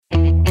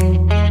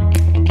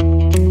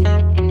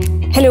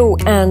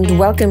and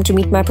welcome to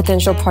Meet My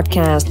Potential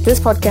podcast. This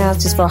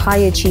podcast is for high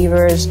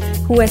achievers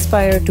who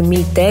aspire to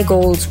meet their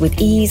goals with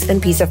ease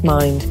and peace of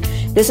mind.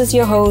 This is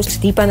your host,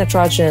 Deepa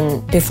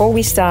Natarajan. Before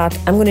we start,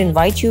 I'm going to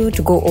invite you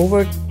to go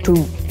over to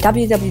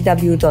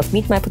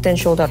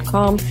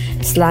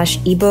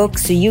www.meetmypotential.com/ebook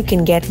so you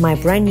can get my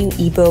brand new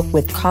ebook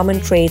with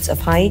common traits of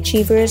high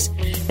achievers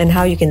and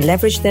how you can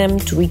leverage them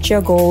to reach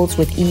your goals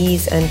with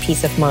ease and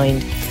peace of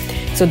mind.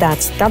 So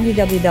that's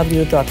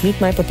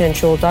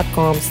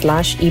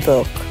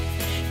www.meetmypotential.com/ebook.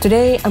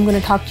 Today, I'm going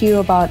to talk to you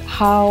about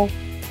how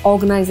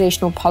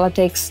organizational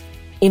politics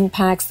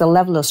impacts the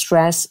level of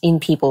stress in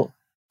people.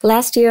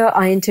 Last year,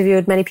 I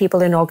interviewed many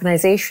people in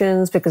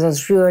organizations because I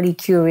was really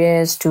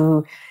curious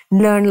to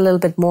learn a little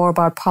bit more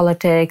about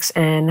politics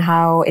and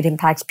how it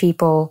impacts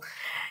people.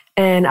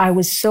 And I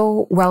was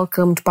so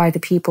welcomed by the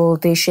people.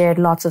 They shared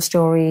lots of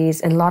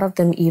stories, and a lot of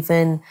them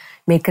even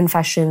made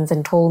confessions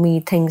and told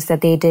me things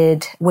that they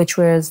did, which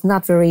was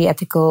not very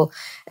ethical.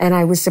 And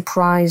I was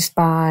surprised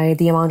by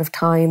the amount of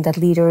time that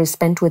leaders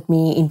spent with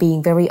me in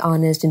being very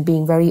honest and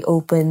being very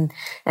open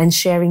and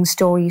sharing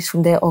stories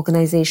from their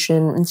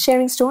organization and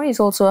sharing stories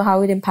also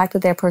how it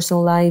impacted their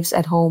personal lives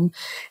at home.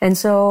 And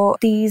so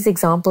these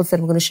examples that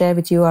I'm going to share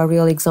with you are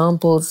real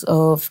examples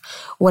of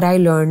what I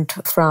learned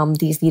from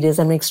these leaders.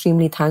 I'm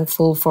extremely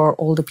thankful for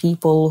all the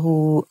people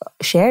who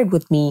shared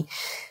with me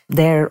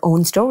their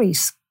own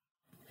stories.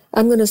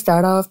 I'm going to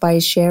start off by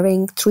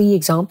sharing 3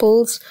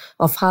 examples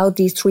of how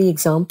these 3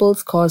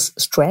 examples cause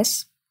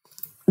stress.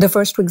 The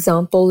first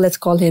example, let's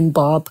call him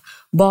Bob.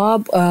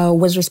 Bob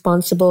was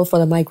responsible for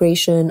the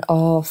migration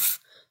of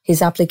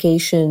his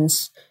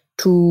applications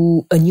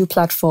to a new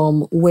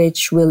platform,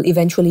 which will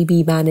eventually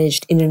be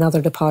managed in another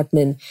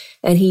department.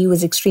 And he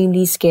was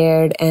extremely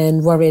scared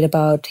and worried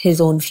about his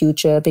own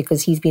future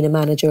because he's been a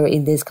manager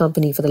in this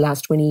company for the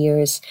last 20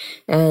 years.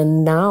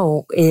 And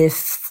now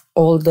if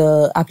all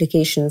the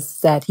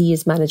applications that he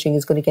is managing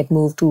is going to get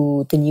moved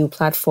to the new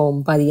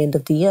platform by the end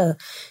of the year,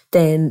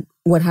 then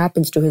what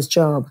happens to his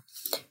job?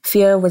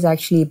 Fear was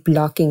actually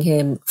blocking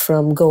him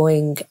from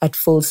going at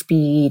full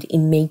speed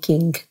in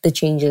making the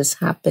changes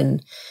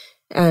happen.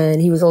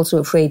 And he was also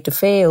afraid to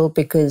fail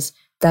because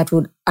that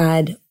would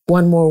add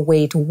one more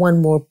weight,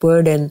 one more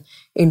burden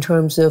in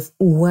terms of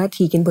what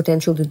he can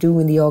potentially do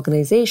in the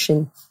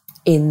organization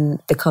in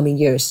the coming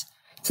years.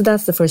 So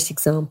that's the first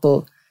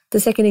example. The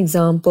second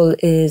example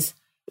is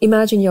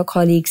imagine your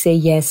colleagues say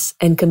yes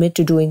and commit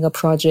to doing a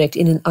project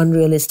in an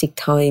unrealistic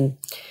time.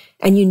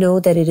 And you know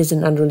that it is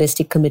an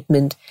unrealistic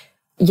commitment,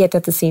 yet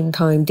at the same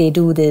time, they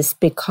do this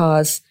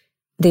because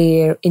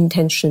their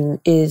intention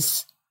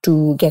is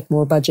to get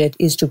more budget,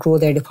 is to grow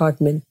their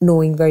department,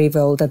 knowing very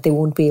well that they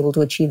won't be able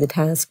to achieve the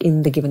task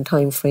in the given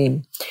time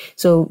frame.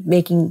 So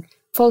making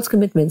false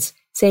commitments,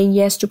 saying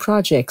yes to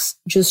projects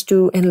just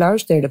to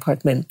enlarge their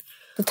department.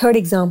 The third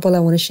example I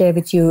want to share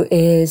with you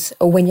is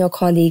when your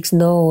colleagues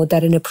know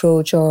that an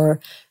approach or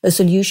a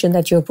solution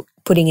that you're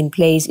putting in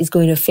place is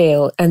going to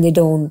fail and they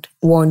don't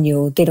warn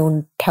you, they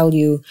don't tell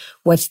you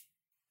what's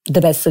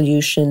the best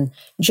solution,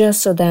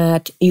 just so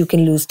that you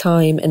can lose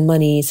time and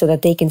money so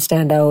that they can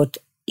stand out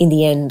in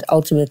the end,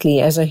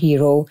 ultimately as a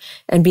hero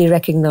and be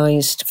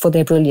recognized for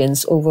their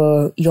brilliance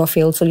over your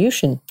failed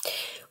solution.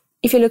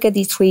 If you look at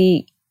these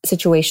 3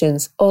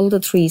 situations, all the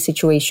 3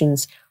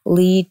 situations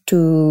lead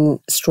to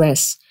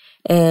stress.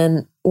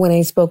 And when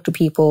I spoke to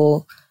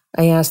people,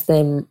 I asked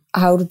them,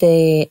 how do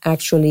they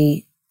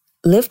actually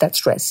live that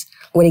stress?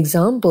 What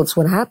examples,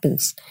 what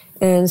happens?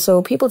 And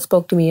so people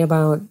spoke to me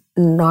about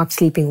not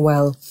sleeping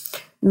well.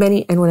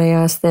 And when I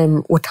asked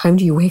them, what time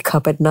do you wake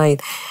up at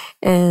night?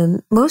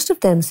 And most of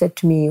them said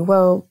to me,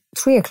 well,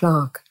 3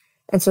 o'clock.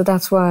 And so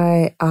that's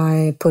why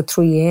I put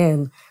 3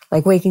 a.m.,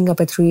 like waking up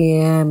at 3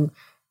 a.m.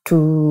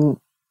 to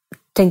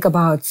think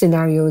about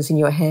scenarios in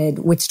your head,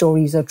 which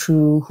stories are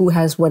true, who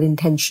has what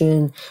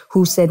intention,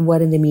 who said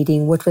what in the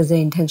meeting, what was the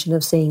intention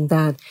of saying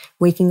that,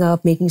 waking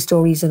up, making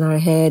stories in our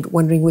head,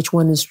 wondering which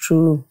one is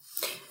true.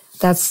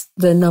 That's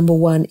the number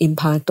one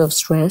impact of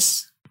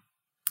stress.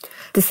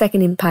 The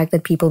second impact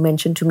that people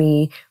mentioned to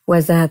me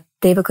was that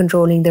they were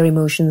controlling their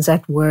emotions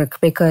at work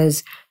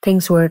because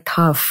things were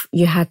tough.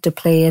 You had to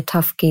play a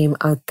tough game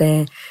out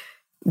there.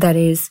 That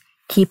is,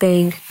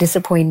 keeping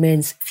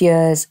disappointments,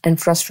 fears, and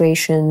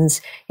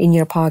frustrations in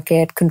your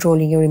pocket,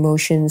 controlling your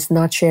emotions,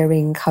 not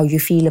sharing how you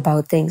feel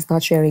about things,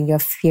 not sharing your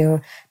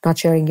fear, not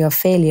sharing your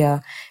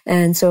failure.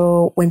 And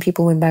so when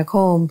people went back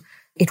home,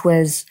 it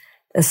was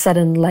a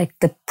sudden, like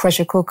the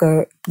pressure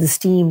cooker, the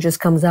steam just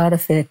comes out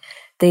of it.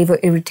 They were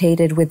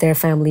irritated with their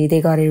family. They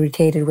got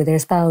irritated with their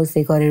spouse.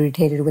 They got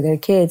irritated with their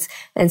kids.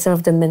 And some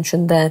of them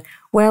mentioned that,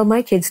 well,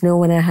 my kids know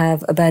when I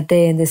have a bad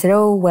day. And they said,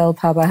 oh, well,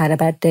 Papa had a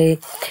bad day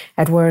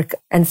at work.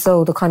 And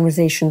so the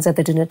conversations at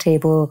the dinner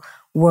table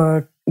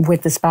were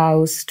with the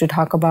spouse to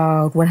talk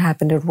about what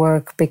happened at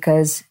work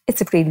because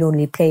it's a pretty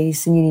lonely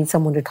place and you need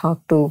someone to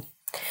talk to.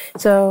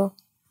 So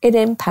it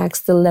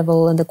impacts the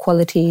level and the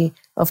quality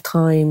of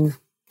time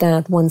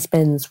that one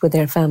spends with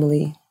their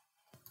family.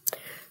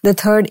 The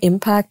third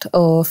impact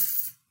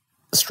of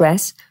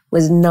stress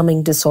was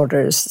numbing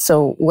disorders.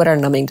 So what are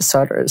numbing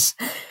disorders?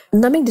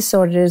 Numbing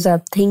disorders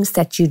are things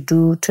that you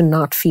do to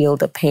not feel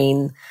the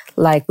pain,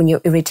 like when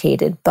you're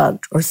irritated,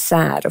 bugged, or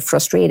sad, or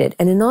frustrated.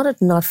 And in order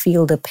to not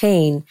feel the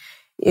pain,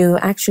 you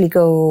actually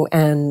go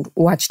and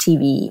watch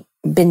TV,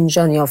 binge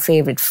on your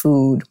favorite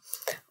food,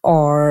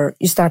 or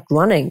you start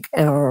running,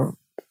 or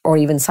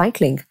even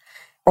cycling,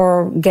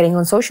 or getting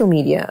on social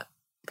media.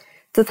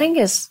 The thing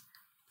is,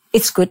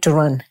 it's good to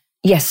run.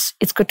 Yes,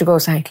 it's good to go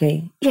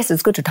cycling. Yes,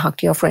 it's good to talk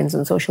to your friends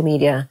on social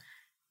media.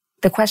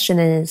 The question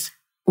is,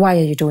 why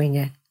are you doing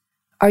it?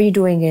 Are you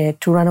doing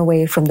it to run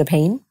away from the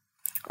pain?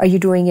 Are you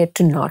doing it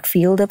to not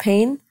feel the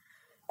pain?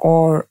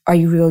 Or are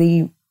you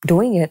really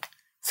doing it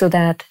so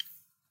that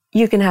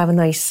you can have a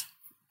nice,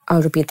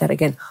 I'll repeat that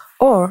again.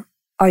 Or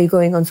are you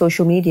going on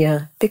social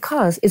media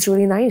because it's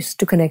really nice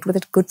to connect with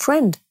a good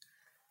friend?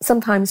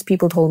 Sometimes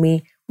people told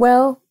me,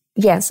 well,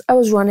 yes, I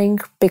was running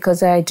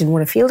because I didn't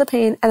want to feel the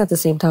pain. And at the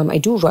same time, I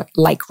do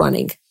like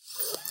running.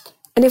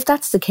 And if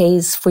that's the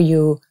case for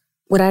you,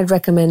 what I'd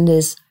recommend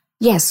is,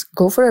 yes,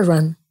 go for a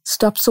run.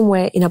 Stop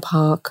somewhere in a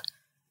park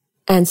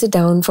and sit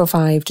down for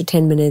 5 to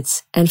 10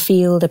 minutes and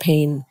feel the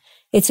pain.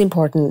 It's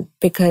important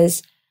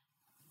because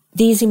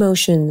these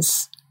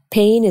emotions,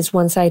 pain is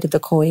one side of the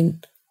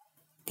coin.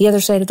 The other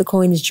side of the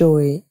coin is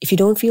joy. If you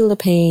don't feel the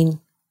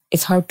pain,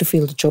 it's hard to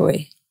feel the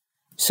joy.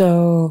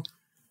 So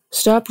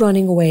stop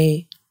running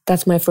away.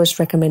 That's my first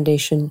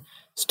recommendation.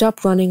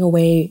 Stop running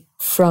away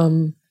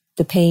from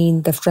the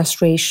pain, the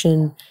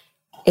frustration.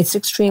 It's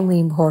extremely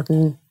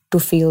important to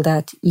feel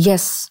that,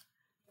 yes,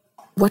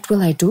 what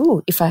will I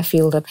do if I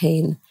feel the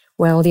pain?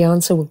 Well, the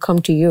answer will come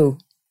to you.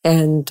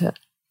 And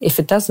if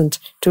it doesn't,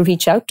 to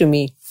reach out to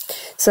me.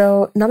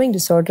 So numbing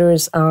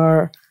disorders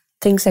are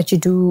things that you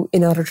do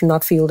in order to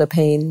not feel the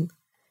pain.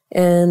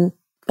 And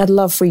I'd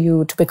love for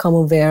you to become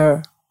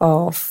aware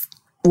of,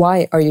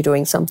 why are you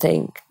doing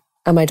something?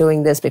 Am I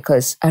doing this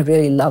because I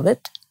really love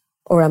it?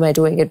 Or am I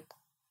doing it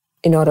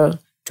in order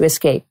to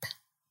escape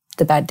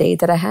the bad day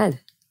that I had?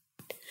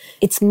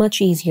 It's much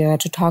easier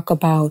to talk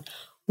about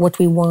what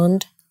we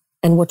want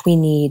and what we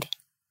need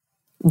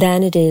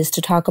than it is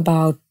to talk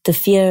about the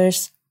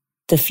fears,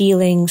 the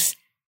feelings,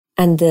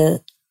 and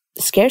the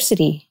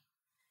scarcity.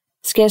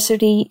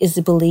 Scarcity is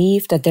the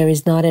belief that there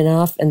is not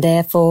enough and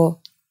therefore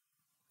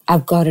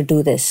I've got to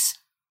do this.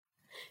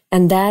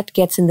 And that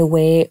gets in the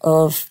way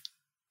of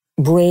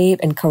brave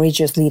and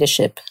courageous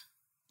leadership.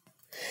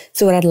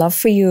 So what I'd love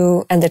for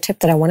you, and the tip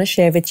that I want to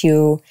share with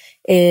you,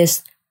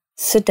 is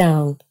sit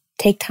down,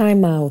 take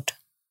time out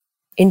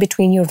in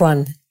between your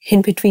run,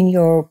 in between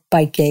your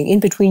biking,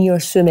 in between your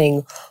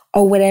swimming,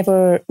 or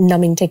whatever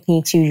numbing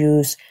techniques you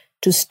use,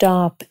 to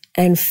stop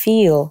and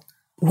feel,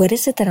 what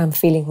is it that I'm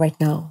feeling right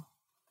now?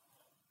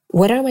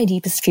 What are my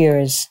deepest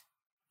fears?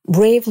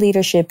 Brave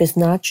leadership is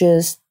not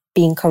just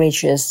being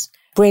courageous.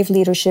 Brave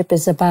leadership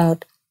is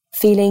about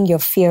feeling your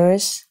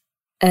fears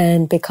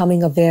and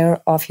becoming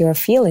aware of your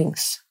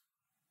feelings.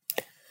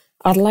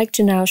 I'd like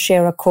to now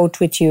share a quote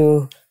with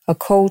you, a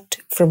quote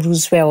from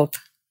Roosevelt,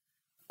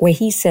 where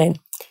he said,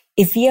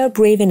 "If we are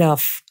brave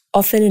enough,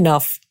 often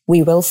enough,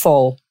 we will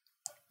fall."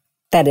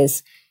 That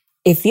is,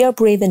 if we are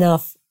brave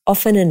enough,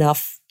 often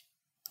enough,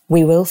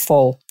 we will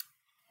fall.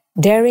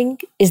 Daring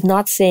is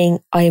not saying,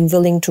 I am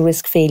willing to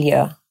risk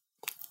failure.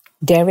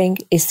 Daring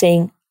is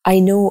saying, I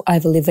know I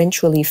will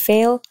eventually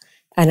fail,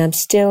 and I'm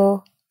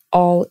still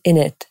all in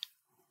it.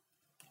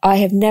 I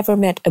have never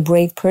met a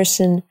brave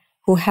person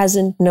who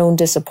hasn't known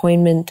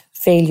disappointment,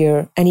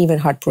 failure, and even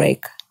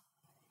heartbreak.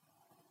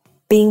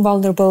 Being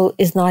vulnerable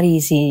is not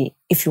easy.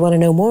 If you want to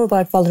know more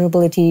about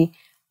vulnerability,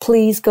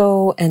 please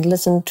go and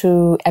listen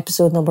to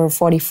episode number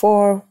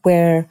 44,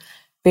 where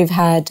we've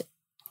had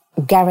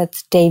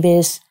Gareth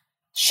Davis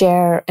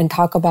share and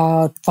talk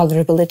about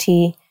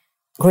vulnerability.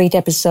 Great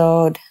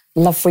episode.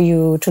 Love for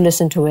you to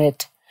listen to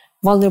it.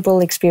 Vulnerable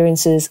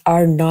experiences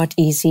are not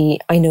easy.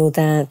 I know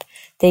that.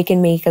 They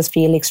can make us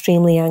feel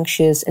extremely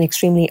anxious and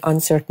extremely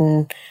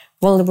uncertain.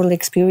 Vulnerable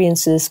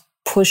experiences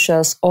push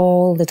us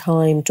all the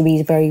time to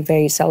be very,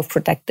 very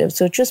self-protective.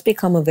 So just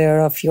become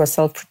aware of your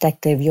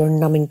self-protective, your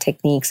numbing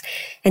techniques,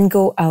 and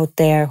go out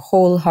there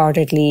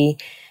wholeheartedly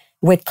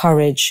with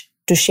courage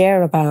to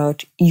share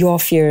about your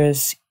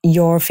fears,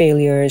 your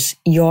failures,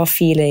 your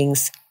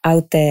feelings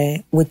out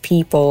there with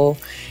people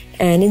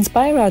and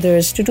inspire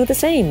others to do the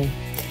same.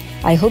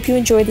 I hope you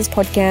enjoyed this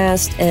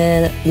podcast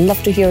and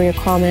love to hear your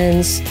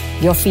comments,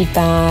 your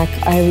feedback.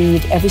 I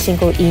read every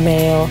single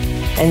email.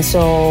 And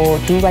so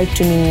do write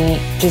to me.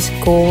 Just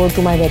go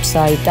to my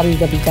website,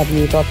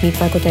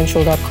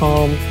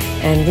 www.meetmypotential.com,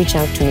 and reach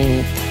out to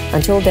me.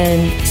 Until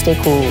then, stay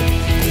cool.